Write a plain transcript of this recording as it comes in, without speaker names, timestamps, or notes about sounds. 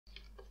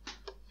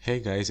Hey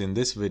guys, in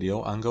this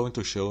video I'm going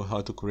to show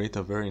how to create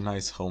a very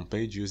nice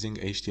homepage using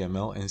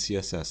HTML and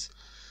CSS.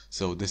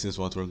 So this is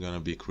what we're going to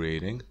be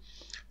creating.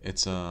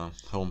 It's a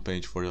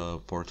homepage for the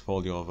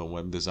portfolio of a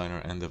web designer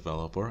and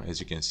developer.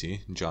 As you can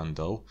see, John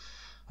Doe.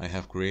 I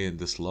have created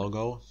this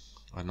logo,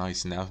 a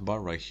nice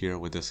navbar right here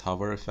with this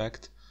hover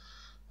effect,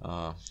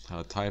 a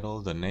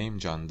title, the name,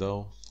 John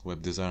Doe,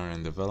 web designer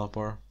and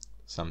developer,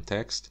 some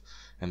text,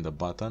 and the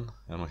button,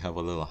 and we have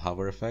a little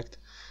hover effect,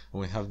 and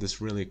we have this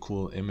really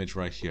cool image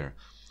right here.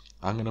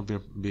 I'm gonna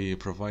be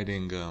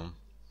providing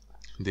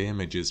the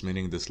images,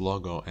 meaning this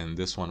logo and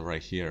this one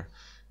right here,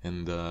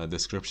 in the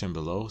description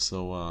below,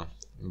 so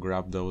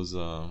grab those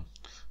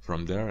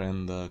from there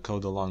and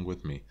code along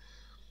with me.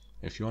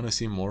 If you want to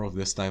see more of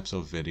these types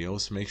of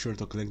videos, make sure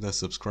to click the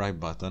subscribe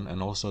button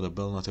and also the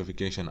bell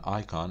notification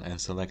icon and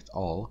select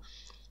all,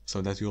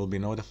 so that you will be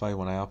notified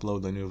when I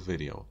upload a new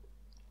video.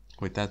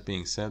 With that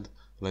being said,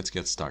 let's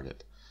get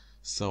started.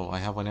 So I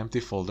have an empty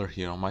folder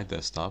here on my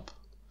desktop,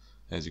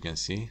 as you can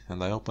see,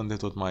 and I opened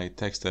it with my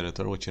text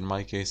editor, which in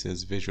my case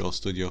is Visual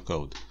Studio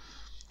Code.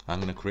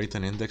 I'm going to create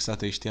an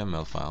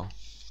index.html file,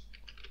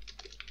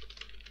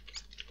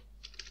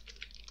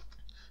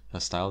 a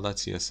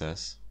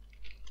style.css,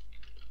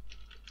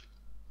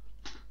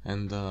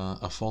 and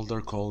a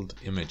folder called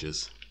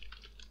images.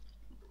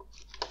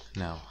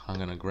 Now I'm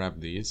going to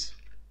grab these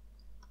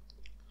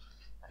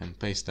and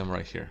paste them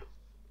right here.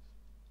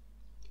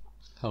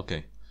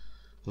 Okay.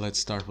 Let's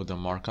start with the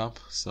markup.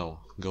 So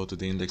go to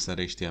the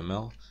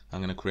index.html.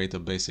 I'm going to create a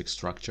basic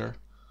structure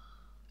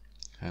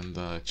and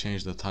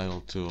change the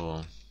title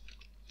to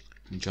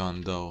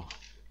John Doe,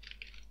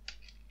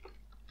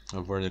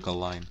 a vertical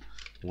line,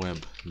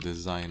 web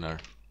designer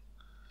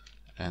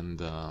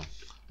and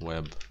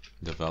web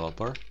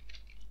developer.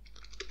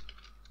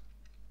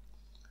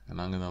 And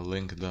I'm going to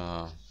link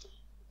the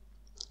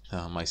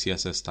my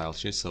CSS style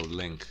sheet, so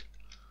link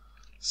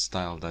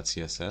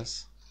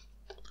style.css.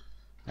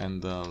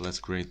 And let's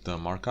create the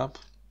markup.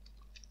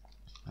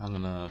 I'm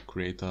gonna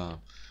create a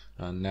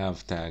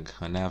nav tag,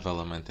 a nav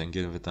element, and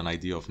give it an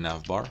ID of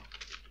navbar.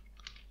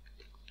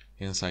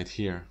 Inside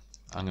here,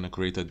 I'm gonna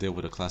create a div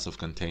with a class of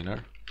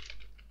container.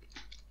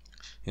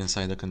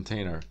 Inside the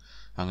container,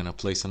 I'm gonna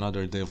place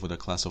another div with a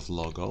class of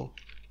logo.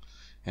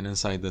 And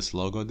inside this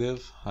logo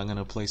div, I'm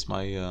gonna place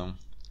my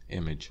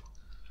image,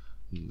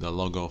 the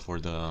logo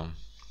for the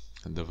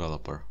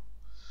developer.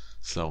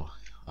 So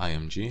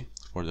img.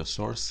 For the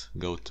source,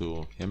 go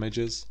to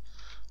images,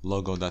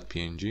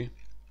 logo.png.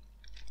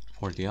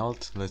 For the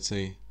alt, let's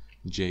say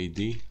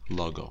JD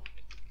logo.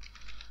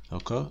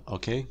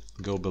 Okay,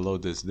 go below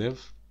this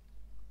div.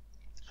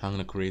 I'm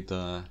going to create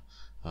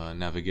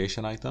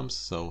navigation items,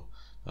 so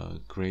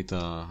create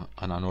an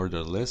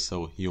unordered list,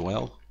 so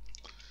UL.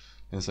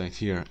 Inside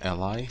here,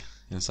 LI.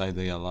 Inside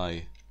the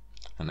LI,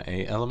 an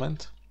A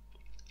element.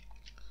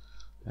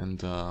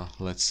 And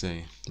let's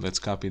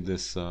copy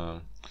this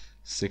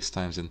 6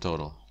 times in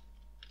total.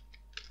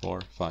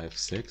 4, 5,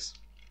 6.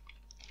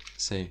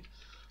 Say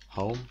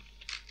home,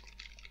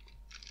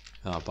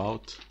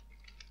 about,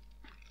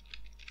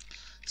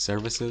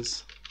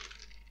 services,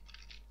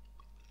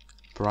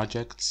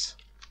 projects,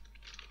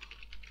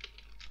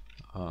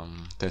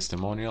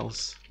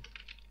 testimonials,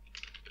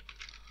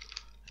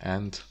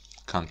 and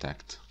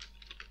contact.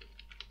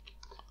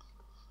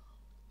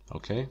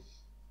 Okay,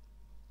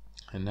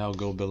 and now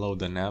go below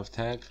the nav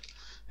tag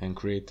and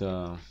create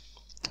a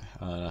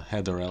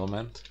header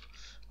element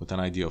with an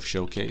ID of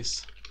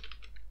showcase,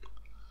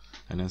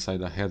 and inside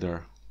the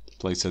header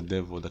place a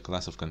div with a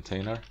class of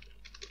container.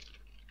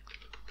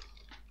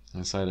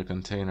 Inside the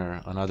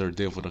container, another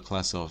div with a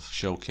class of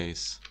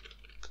showcase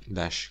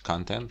dash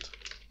content,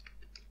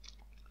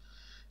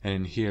 and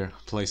in here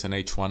place an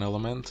h1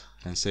 element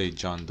and say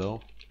John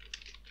Doe.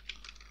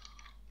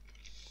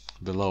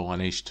 Below an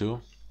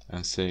h2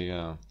 and say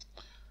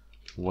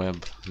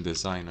web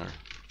designer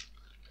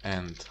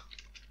and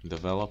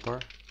developer.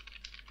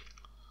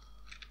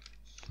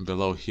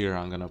 Below here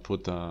I'm gonna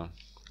put a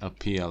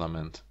P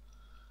element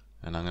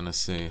and I'm gonna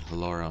say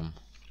lorem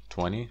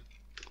 20.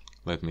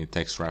 Let me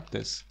text wrap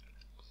this.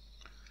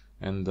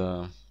 And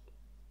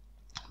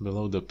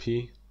below the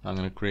P I'm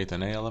gonna create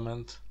an A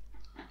element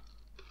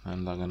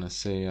and I'm gonna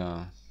say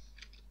I'm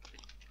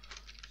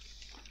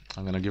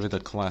gonna give it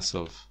a class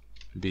of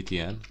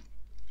btn,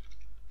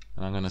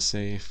 and I'm gonna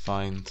say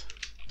find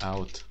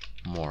out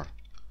more.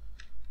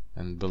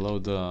 And below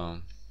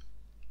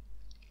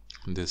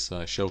this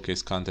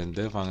showcase content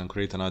div, I'm gonna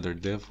create another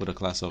div with a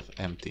class of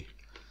empty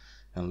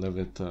and leave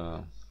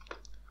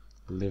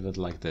it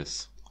like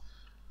this.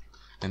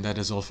 And that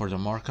is all for the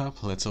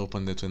markup. Let's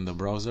open it in the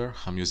browser.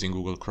 I'm using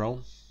Google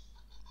Chrome,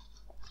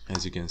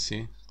 as you can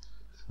see.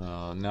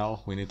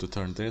 Now we need to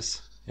turn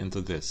this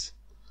into this.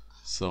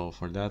 So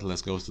for that,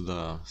 let's go to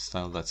the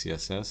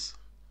style.css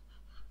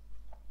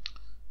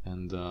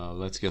and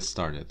let's get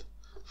started.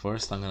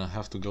 First, I'm gonna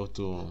have to go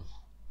to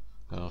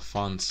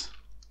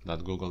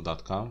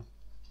fonts.google.com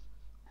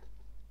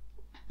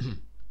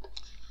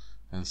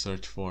and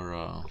search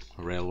for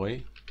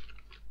railway.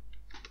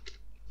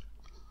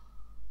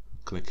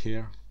 Click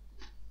here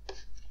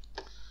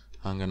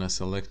I'm gonna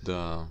select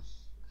the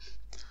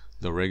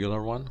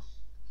regular one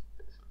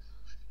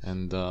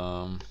and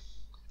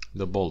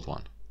the bold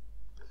one.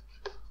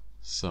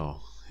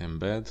 So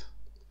embed,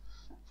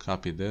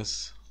 copy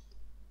this,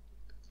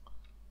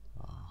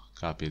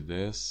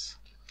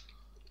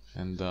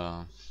 and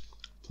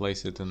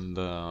place it in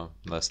the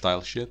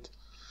style sheet.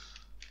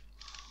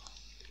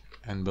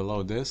 And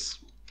below this,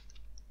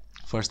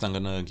 first I'm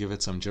gonna give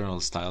it some general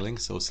styling,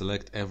 so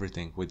select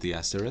everything with the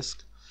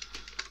asterisk,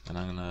 and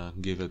I'm gonna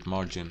give it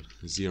margin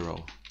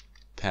 0,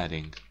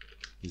 padding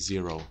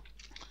 0,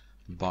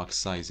 box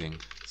sizing,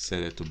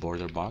 set it to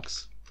border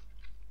box.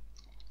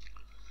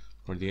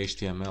 For the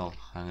HTML,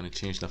 I'm gonna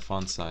change the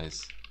font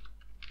size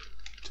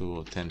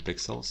to 10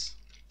 pixels,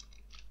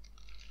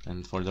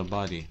 and for the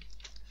body,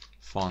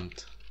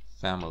 font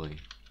family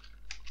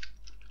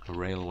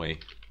railway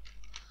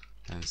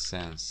and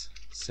sans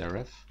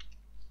serif.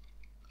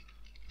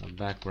 A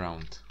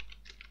background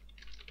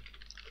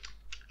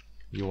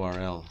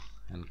URL,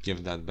 and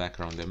give that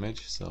background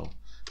image, so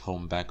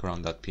home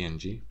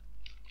background.png.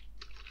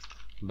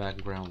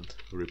 Background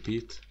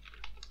repeat,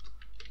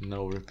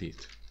 no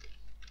repeat.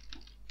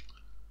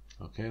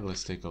 Okay,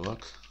 let's take a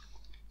look.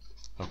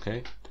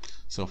 Okay,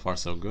 so far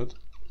so good.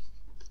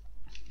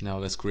 Now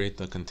let's create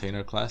the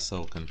container class,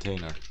 so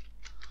container,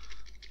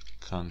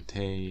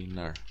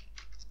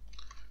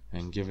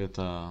 and give it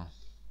a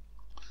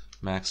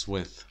max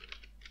width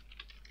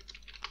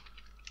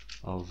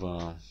of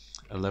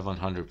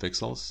 1100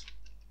 pixels,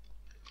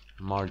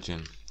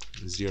 margin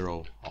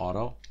 0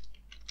 auto,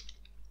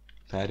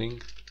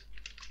 padding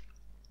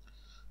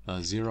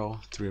 0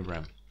 3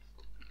 rem.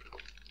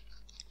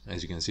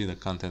 As you can see, the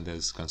content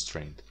is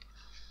constrained.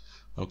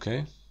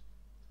 Okay,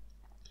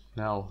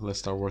 now let's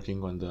start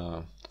working on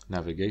the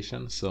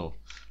navigation. So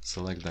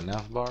select the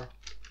navbar,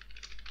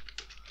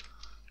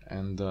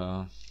 and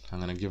I'm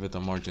gonna give it a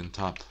margin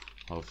top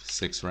of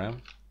 6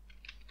 rem.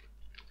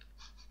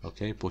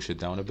 Okay, push it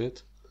down a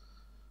bit,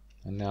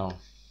 and now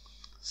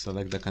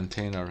select the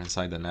container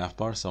inside the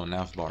navbar, so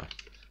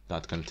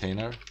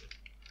navbar.container,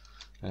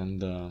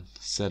 and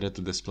set it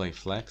to display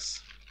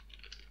flex.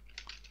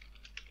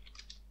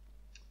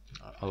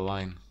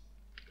 Align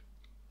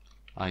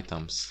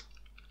items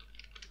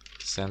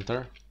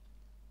center,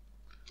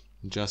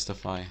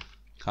 justify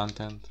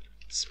content,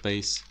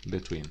 space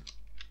between.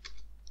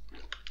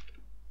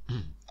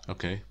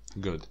 Okay,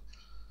 good.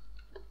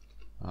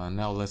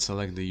 Now let's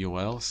select the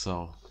UL,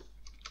 so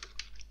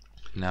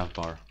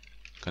navbar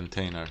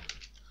container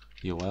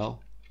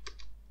UL,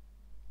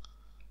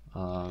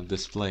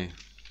 display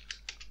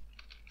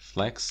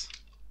flex,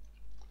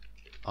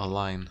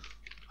 align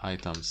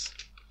items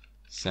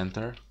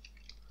center,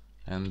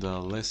 and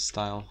list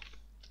style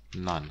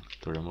none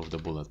to remove the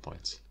bullet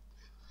points.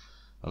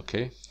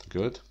 Okay,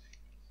 good.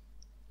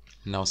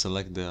 Now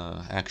select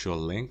the actual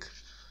link,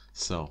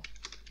 so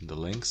the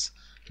links,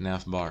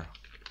 navbar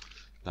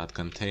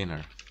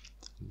container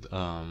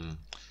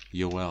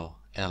UL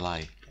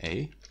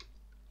LIA.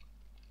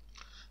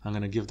 I'm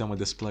gonna give them a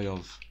display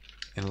of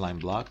inline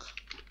block,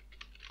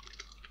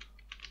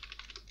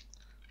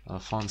 a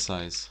font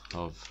size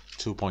of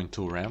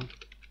 2.2 rem,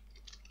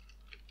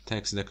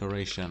 text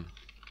decoration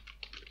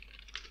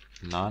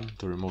none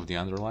to remove the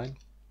underline,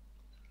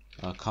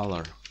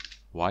 color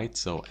white,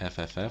 so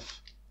FFF,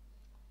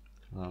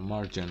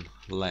 margin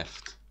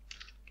left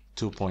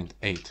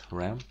 2.8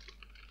 rem,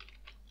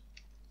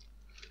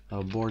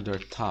 border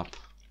top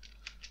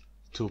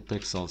 2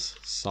 pixels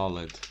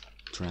solid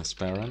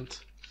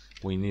transparent.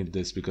 We need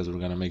this because we're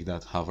gonna make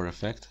that hover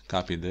effect.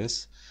 Copy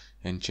this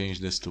and change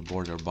this to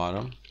border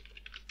bottom.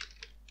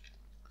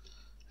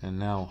 And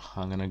now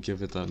I'm gonna give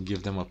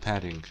them a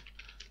padding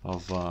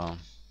of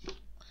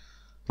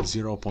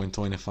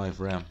 0.25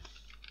 rem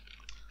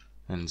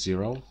and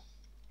 0,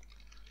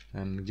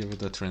 and give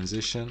it a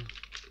transition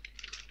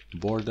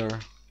border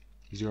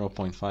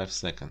 0.5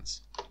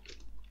 seconds.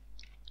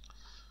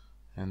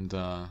 And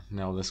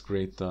now let's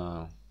create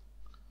the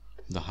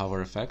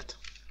hover effect.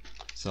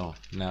 So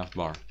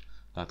navbar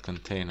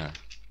container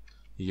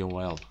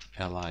UL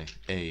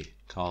LIA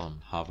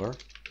column hover,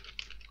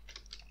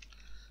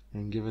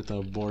 and give it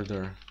a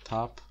border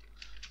top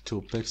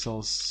 2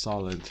 pixels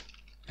solid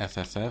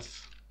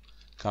FFF.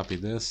 Copy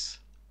this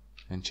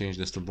and change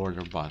this to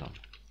border bottom.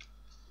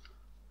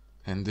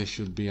 And this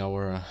should be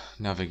our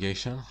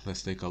navigation.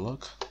 Let's take a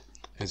look.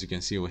 As you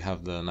can see, we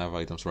have the nav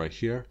items right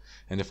here,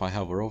 and if I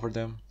hover over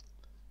them,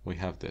 we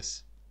have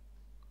this.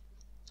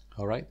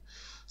 Alright,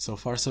 so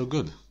far so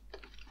good.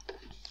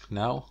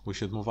 Now we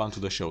should move on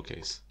to the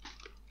showcase.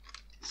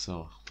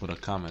 So put a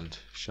comment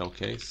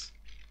showcase,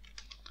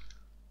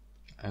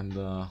 and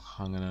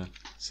I'm gonna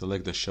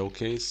select the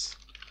showcase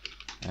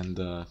and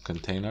the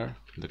container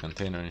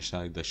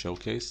inside the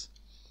showcase,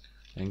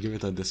 and give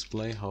it a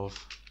display of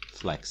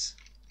flex.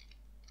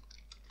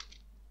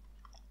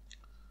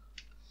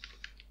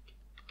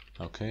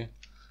 Okay,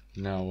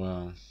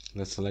 now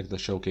let's select the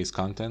showcase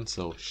content,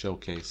 so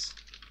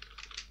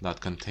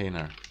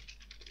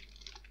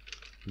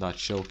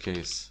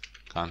showcase.container.showcase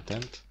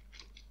content,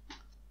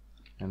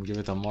 and give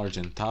it a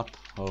margin top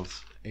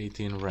of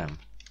 18 rem.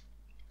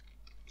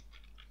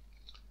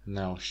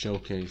 Now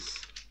showcase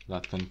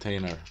that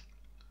container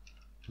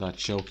that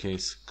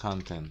showcase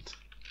content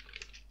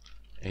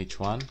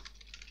h1.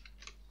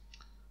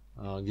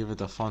 Give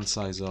it a font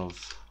size of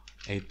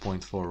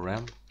 8.4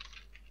 rem,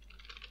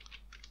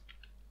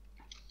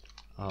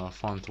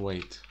 font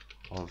weight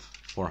of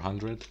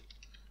 400,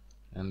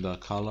 and the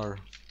color,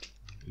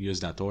 use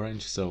that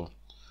orange, so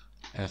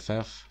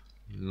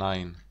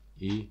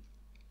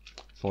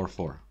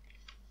FF9E44.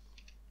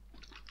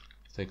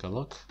 Take a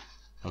look.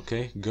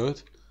 Okay,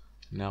 good.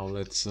 Now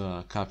let's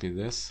copy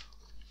this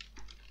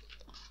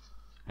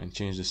and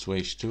change this to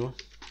H2.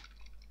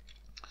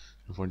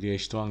 And for the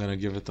H2 I'm gonna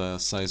give it a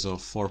size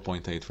of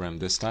 4.8 rem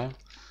this time,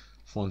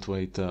 font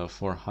weight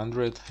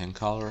 400, and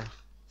color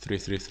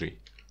 333.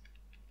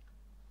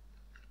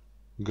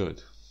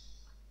 Good.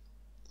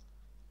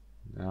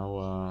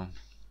 Now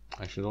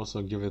I should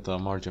also give it a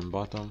margin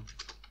bottom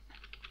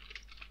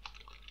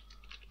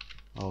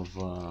of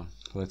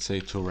let's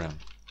say 2 rem.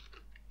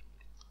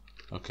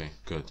 Okay,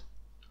 good.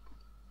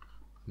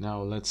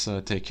 Now let's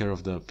take care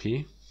of the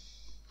P,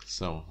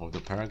 so of the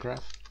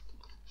paragraph.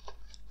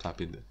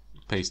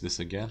 Paste this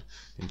again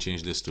and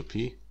change this to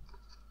P,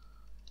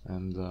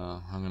 and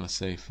I'm gonna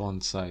say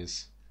font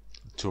size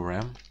 2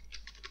 rem,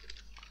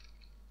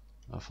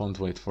 font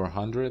weight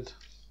 400,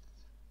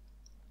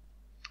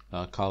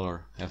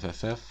 color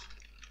FFF,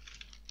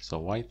 so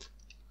white,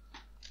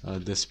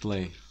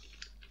 display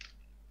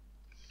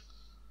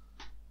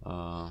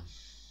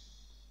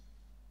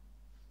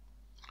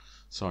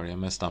sorry, I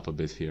messed up a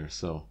bit here,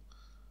 so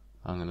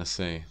I'm gonna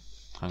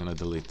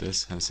delete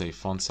this and say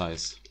font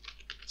size,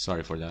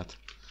 sorry for that,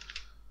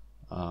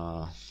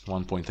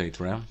 1.8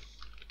 rem,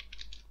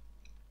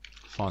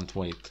 font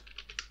weight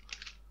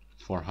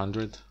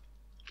 400,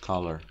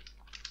 color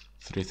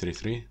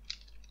 333,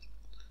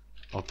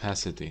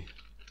 opacity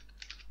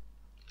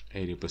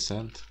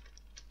 80%,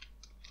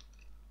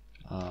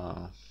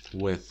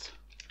 width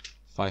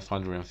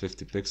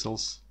 550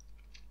 pixels,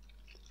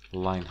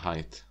 line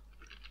height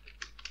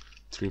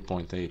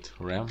 3.8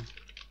 rem,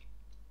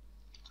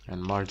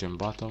 and margin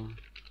bottom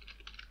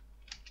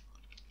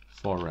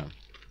 4 rem.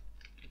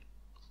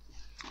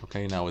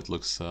 Okay, now it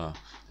looks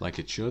like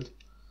it should,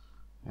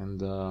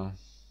 and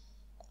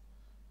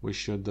we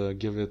should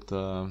give it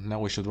now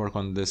we should work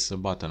on this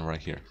button right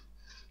here.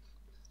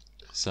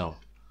 So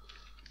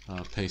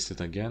paste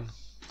it again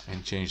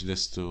and change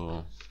this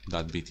to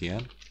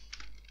 .btn,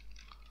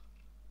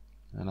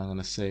 and I'm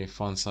gonna say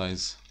font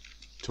size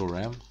 2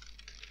 rem,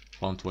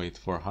 font weight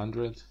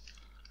 400,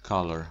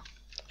 color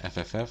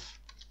FFF,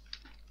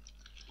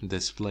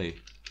 display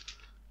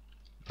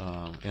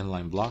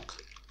inline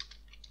block,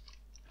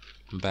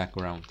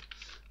 background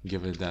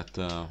give it that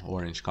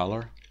orange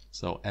color,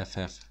 so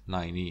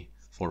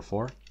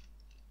FF9E44,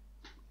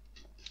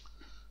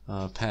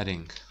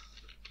 padding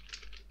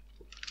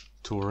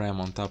 2 rem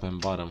on top and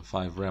bottom,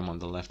 5 rem on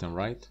the left and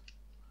right,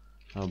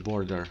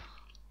 border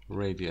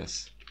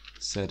radius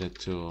set it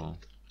to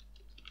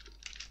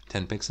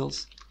 10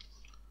 pixels,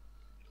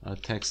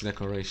 text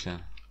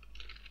decoration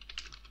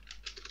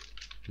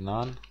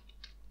none,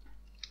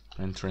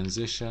 and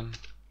transition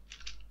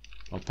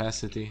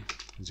opacity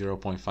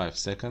 0.5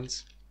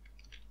 seconds.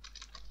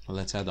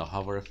 Let's add a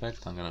hover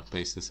effect. I'm gonna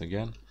paste this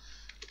again,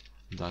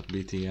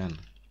 .btn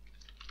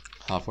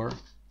hover,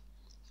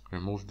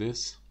 remove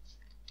this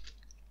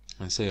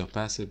and say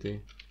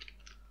opacity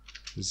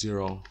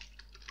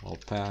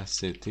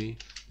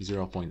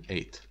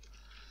 0.8,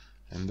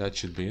 and that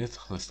should be it.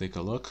 Let's take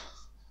a look.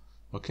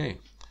 Okay,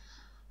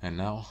 and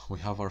now we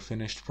have our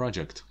finished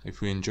project.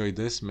 If you enjoyed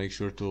this, make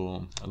sure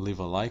to leave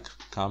a like,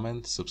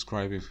 comment,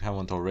 subscribe if you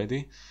haven't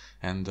already,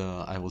 and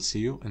I will see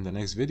you in the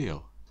next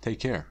video. Take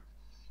care.